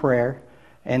 Click on prayer.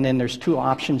 And then there's 2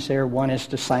 options there. One is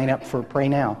to sign up for Pray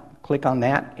Now. Click on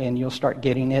that, and you'll start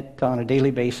getting it on a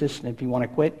daily basis. And if you want to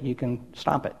quit, you can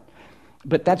stop it.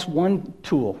 But that's one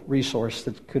tool, resource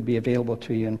that could be available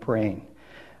to you in praying.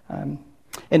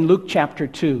 In Luke chapter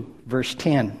 2, verse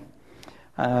 10,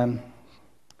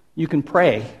 you can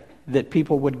pray that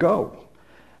people would go.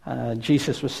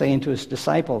 Jesus was saying to his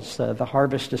disciples, the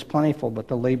harvest is plentiful, but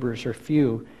the laborers are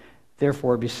few.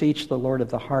 Therefore, beseech the Lord of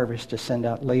the harvest to send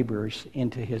out laborers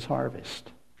into his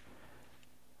harvest.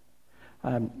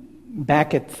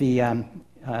 Back at the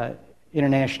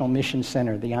International Mission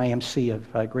Center, the IMC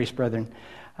of Grace Brethren,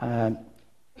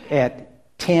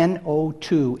 at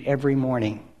 10:02 every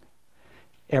morning,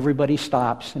 everybody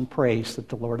stops and prays that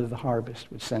the Lord of the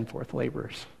harvest would send forth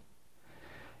laborers.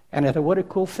 And I thought, what a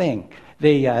cool thing.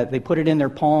 They put it in their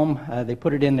palm, they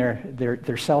put it in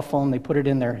their cell phone, they put it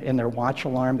in their watch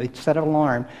alarm. They set an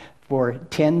alarm for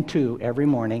 10:02 every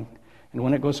morning, and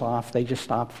when it goes off, they just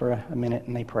stop for a minute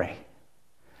and they pray.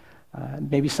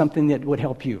 maybe something that would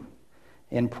help you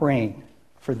in praying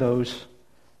for those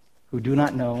who do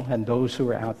not know and those who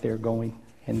are out there going,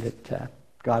 and that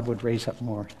God would raise up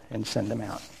more and send them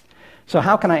out. So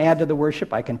how can I add to the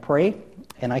worship? I can pray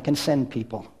and I can send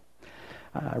people.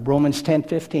 Romans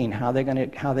 10:15, how are they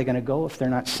going to go if they're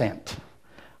not sent?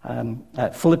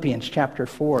 Philippians chapter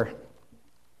 4.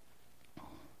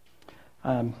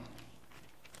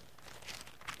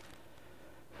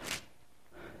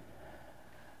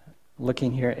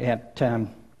 Looking here at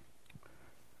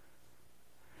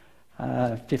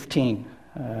 15,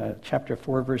 chapter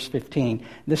 4, verse 15.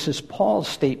 This is Paul's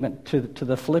statement to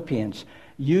the Philippians.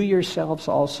 You yourselves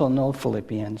also know,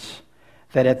 Philippians,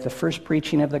 that at the first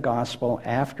preaching of the gospel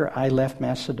after I left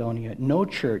Macedonia, no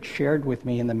church shared with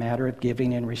me in the matter of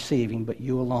giving and receiving, but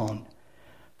you alone.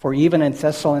 For even in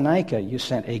Thessalonica you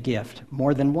sent a gift,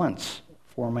 more than once,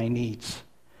 for my needs.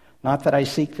 Not that I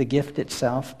seek the gift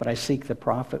itself, but I seek the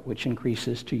profit which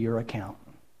increases to your account.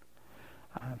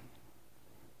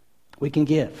 We can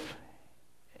give.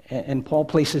 And Paul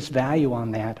places value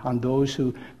on that, on those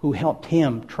who helped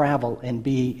him travel and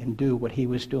be and do what he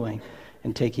was doing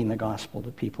and taking the gospel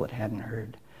to people that hadn't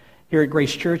heard. Here at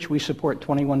Grace Church, we support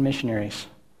 21 missionaries.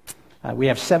 We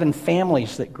have 7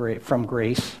 families from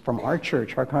Grace, from our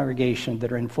church, our congregation,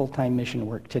 that are in full-time mission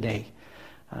work today.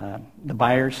 The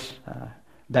Byers,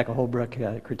 Becca Holbrook,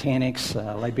 Cretanics,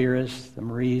 Liberas, the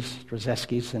Maries,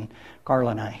 Drozeskis, and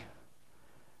Carla and I.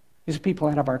 These are people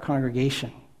out of our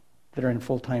congregation that are in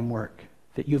full-time work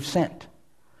that you've sent.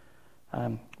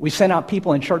 We sent out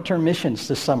people in short-term missions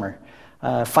this summer.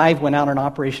 5 went out on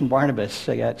Operation Barnabas.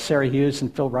 I got Sarah Hughes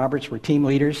and Phil Roberts were team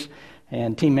leaders,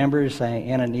 and team members,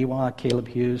 Anna Niwa, Caleb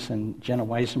Hughes, and Jenna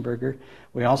Weisenberger.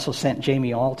 We also sent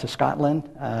Jamie All to Scotland,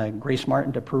 Grace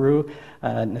Martin to Peru,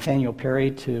 Nathaniel Perry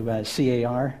to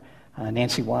CAR,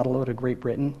 Nancy Waddlow to Great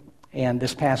Britain, and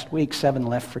this past week, 7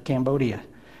 left for Cambodia.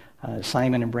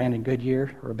 Simon and Brandon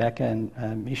Goodyear, Rebecca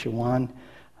and Misha Wan,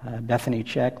 Bethany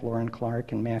Check, Lauren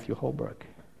Clark, and Matthew Holbrook.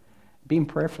 Be in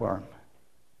prayer for them.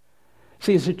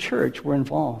 See, as a church, we're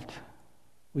involved.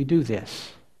 We do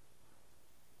this.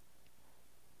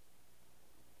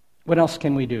 What else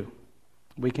can we do?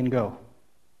 We can go.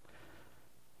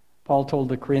 Paul told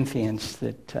the Corinthians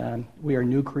that we are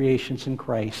new creations in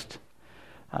Christ.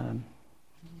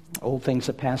 Old things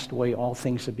have passed away, all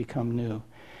things have become new.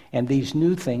 And these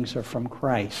new things are from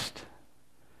Christ,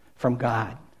 from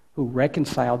God, who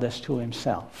reconciled us to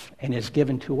himself and has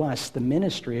given to us the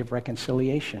ministry of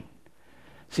reconciliation.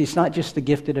 See, it's not just the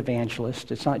gifted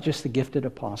evangelist. It's not just the gifted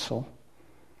apostle.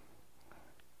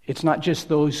 It's not just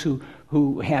those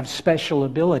who have special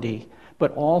ability,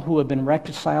 but all who have been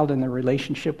reconciled in their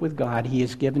relationship with God. He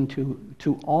has given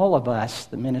to all of us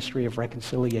the ministry of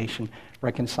reconciliation,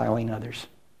 reconciling others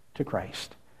to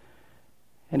Christ.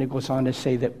 And it goes on to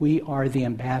say that we are the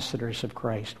ambassadors of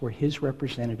Christ. We're his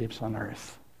representatives on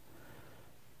earth.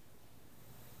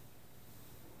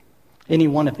 Any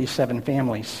one of these 7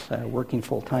 families working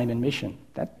full-time in mission,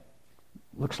 that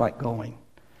looks like going.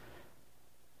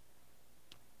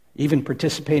 Even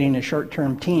participating in a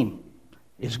short-term team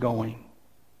is going.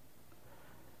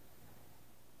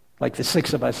 Like the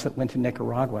 6 of us that went to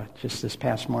Nicaragua just this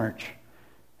past March.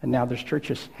 And now there's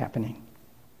churches happening.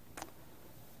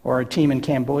 Or a team in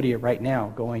Cambodia right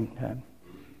now going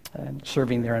and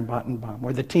serving there in Battambang.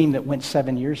 Or the team that went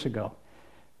 7 years ago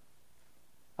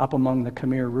up among the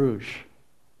Khmer Rouge,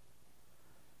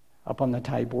 up on the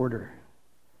Thai border.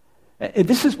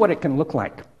 This is what it can look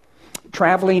like.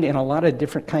 Traveling in a lot of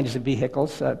different kinds of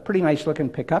vehicles. A pretty nice looking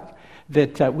pickup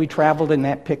that we traveled in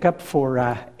that pickup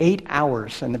for 8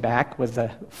 hours in the back with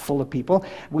full of people.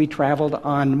 We traveled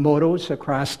on motos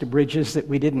across the bridges that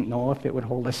we didn't know if it would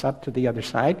hold us up to the other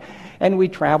side. And we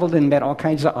traveled and met all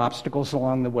kinds of obstacles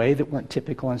along the way that weren't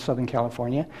typical in Southern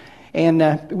California.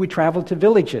 And we traveled to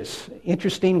villages,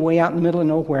 interesting, way out in the middle of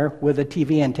nowhere with a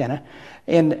TV antenna.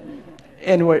 And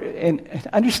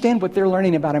understand what they're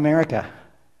learning about America.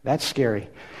 That's scary.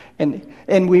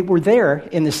 And we were there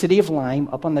in the city of Lime,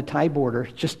 up on the Thai border,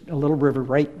 just a little river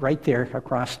right there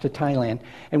across to Thailand.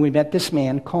 And we met this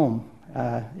man, Kom,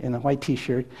 in a white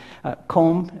T-shirt.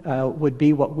 Kom would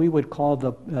be what we would call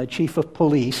the chief of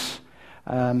police.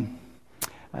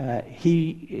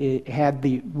 He had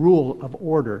the rule of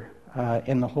order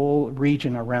in the whole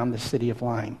region around the city of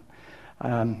Lime.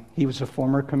 He was a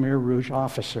former Khmer Rouge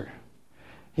officer.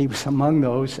 He was among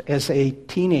those as a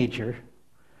teenager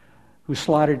who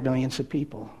slaughtered millions of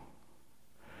people.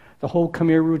 The whole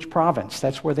Khmer Rouge province,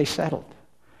 that's where they settled.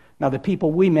 Now, the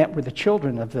people we met were the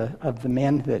children of the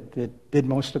men that did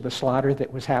most of the slaughter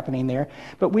that was happening there.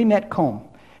 But we met Kom.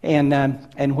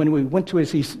 And when we went to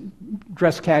he's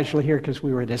dressed casually here because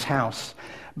we were at his house.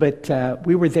 But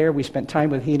we were there, we spent time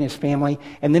with he and his family,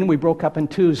 and then we broke up in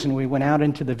twos and we went out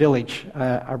into the village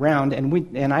around,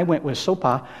 and I went with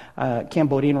Sopa,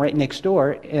 Cambodian, right next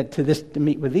door to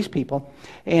meet with these people,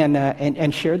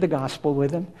 and shared the gospel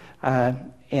with them.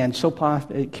 And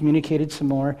Sopa communicated some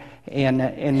more, and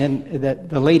then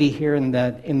the lady here in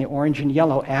the orange and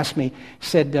yellow asked me,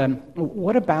 said,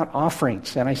 "What about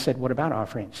offerings?" And I said, "What about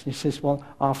offerings?" He says, "Well,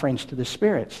 offerings to the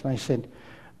spirits."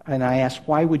 And I asked,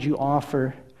 "Why would you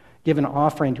give an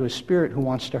offering to a spirit who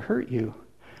wants to hurt you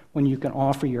when you can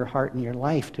offer your heart and your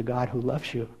life to God who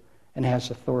loves you and has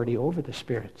authority over the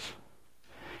spirits?"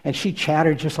 And she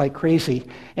chattered just like crazy,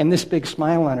 and this big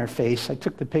smile on her face. I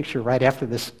took the picture right after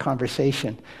this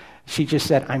conversation. She just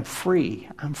said, "I'm free,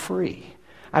 I'm free."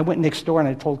 I went next door and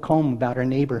I told Combe about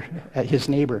his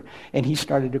neighbor, and he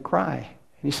started to cry. And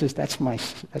he says, that's my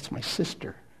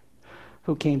sister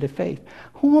who came to faith.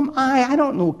 Who am I? I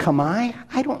don't know Kamai.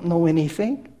 I don't know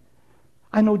anything.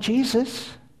 I know Jesus.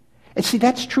 And see,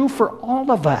 that's true for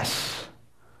all of us.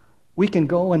 We can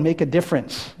go and make a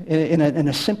difference in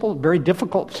a simple, very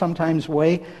difficult sometimes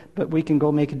way, but we can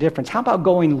go make a difference. How about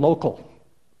going local?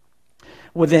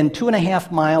 Within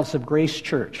 2.5 miles of Grace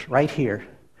Church, right here,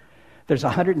 there's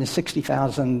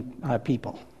 160,000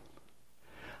 people.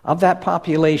 Of that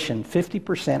population,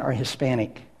 50% are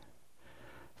Hispanic.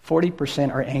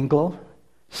 40% are Anglo,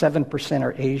 7%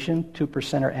 are Asian,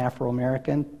 2% are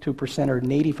Afro-American, 2% are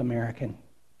Native American.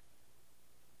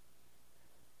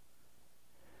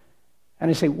 And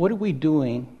I say, what are we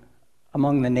doing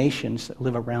among the nations that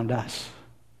live around us?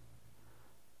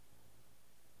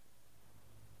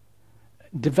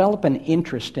 Develop an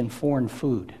interest in foreign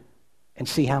food and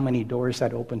see how many doors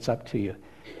that opens up to you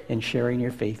in sharing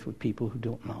your faith with people who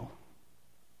don't know.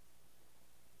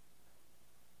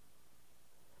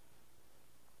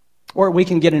 Or we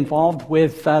can get involved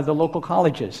with the local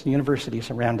colleges, the universities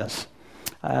around us.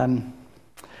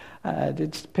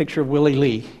 It's a picture of Willie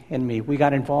Lee and me. We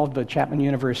got involved with Chapman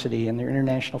University in their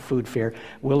International Food Fair.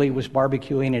 Willie was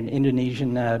barbecuing an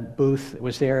Indonesian booth that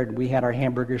was there, and we had our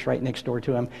hamburgers right next door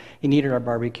to him. He needed our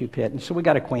barbecue pit, and so we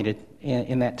got acquainted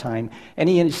in that time. And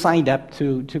he had signed up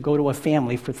to go to a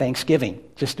family for Thanksgiving,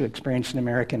 just to experience an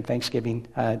American Thanksgiving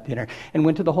dinner, and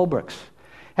went to the Holbrooks.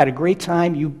 Had a great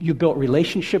time. You built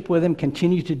relationship with him,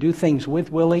 continued to do things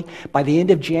with Willie. By the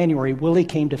end of January, Willie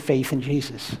came to faith in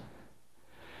Jesus.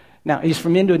 Now, he's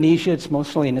from Indonesia. It's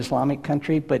mostly an Islamic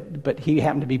country, but he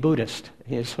happened to be Buddhist.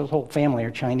 His whole family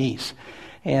are Chinese.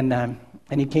 And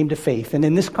he came to faith. And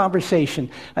in this conversation,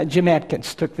 Jim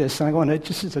Atkins took this, and I'm going, it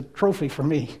just is a trophy for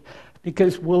me.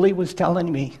 Because Willie was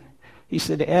telling me, he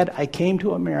said, "Ed, I came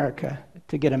to America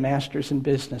to get a master's in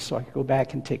business so I could go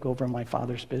back and take over my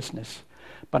father's business.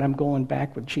 But I'm going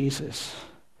back with Jesus.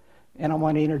 And I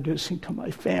want to introduce him to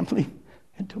my family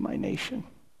and to my nation."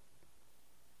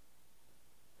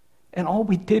 And all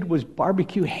we did was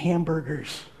barbecue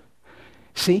hamburgers.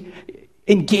 See?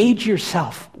 Engage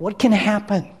yourself. What can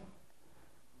happen?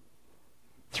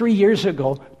 2 years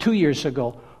ago,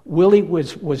 Willie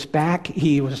was back.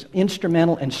 He was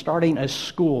instrumental in starting a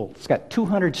school. It's got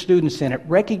 200 students in it,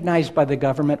 recognized by the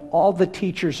government. All the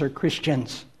teachers are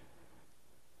Christians.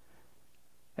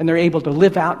 And they're able to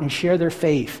live out and share their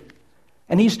faith.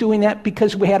 And he's doing that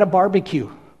because we had a barbecue.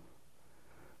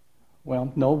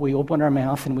 Well, no, we opened our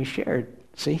mouth and we shared.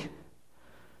 See?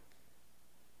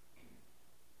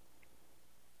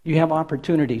 You have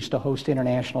opportunities to host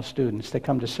international students that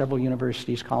come to several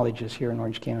universities, colleges here in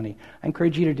Orange County. I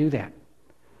encourage you to do that.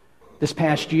 This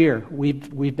past year,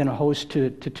 we've been a host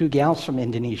to 2 gals from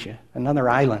Indonesia, another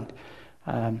island,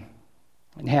 and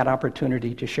had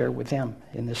opportunity to share with them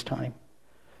in this time.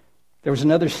 There was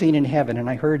another scene in heaven, and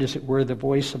I heard, as it were, the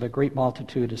voice of a great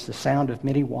multitude, as the sound of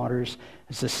many waters,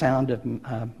 as the sound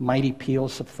of mighty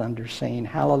peals of thunder, saying,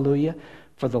 "Hallelujah,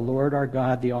 for the Lord our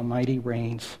God, the Almighty,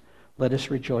 reigns. Let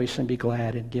us rejoice and be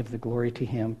glad and give the glory to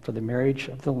him, for the marriage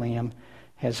of the Lamb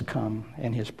has come,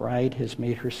 and his bride has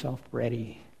made herself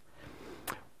ready."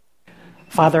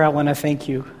 Father, I want to thank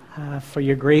you for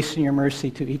your grace and your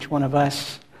mercy to each one of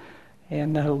us.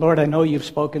 And Lord, I know you've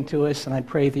spoken to us, and I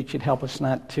pray that you'd help us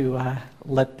not to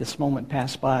let this moment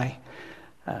pass by.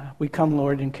 We come,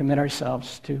 Lord, and commit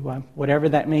ourselves to whatever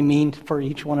that may mean for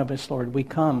each one of us, Lord. We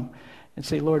come and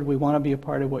say, Lord, we want to be a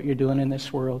part of what you're doing in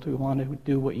this world. We want to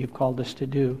do what you've called us to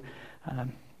do.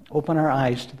 Open our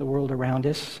eyes to the world around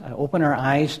us. Open our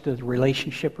eyes to the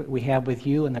relationship that we have with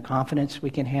you and the confidence we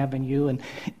can have in you and,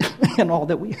 and all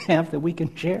that we have that we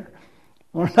can share.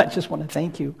 Lord, I just want to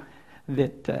thank you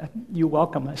that you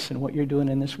welcome us in what you're doing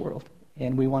in this world,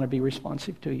 and we want to be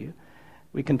responsive to you.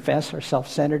 We confess our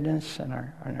self-centeredness and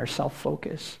our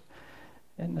self-focus.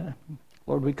 And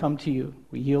Lord, we come to you.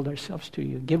 We yield ourselves to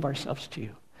you, give ourselves to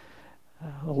you.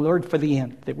 Lord, for the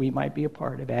end, that we might be a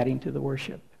part of adding to the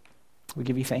worship. We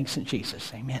give you thanks in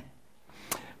Jesus. Amen.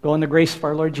 Go in the grace of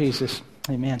our Lord Jesus.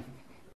 Amen.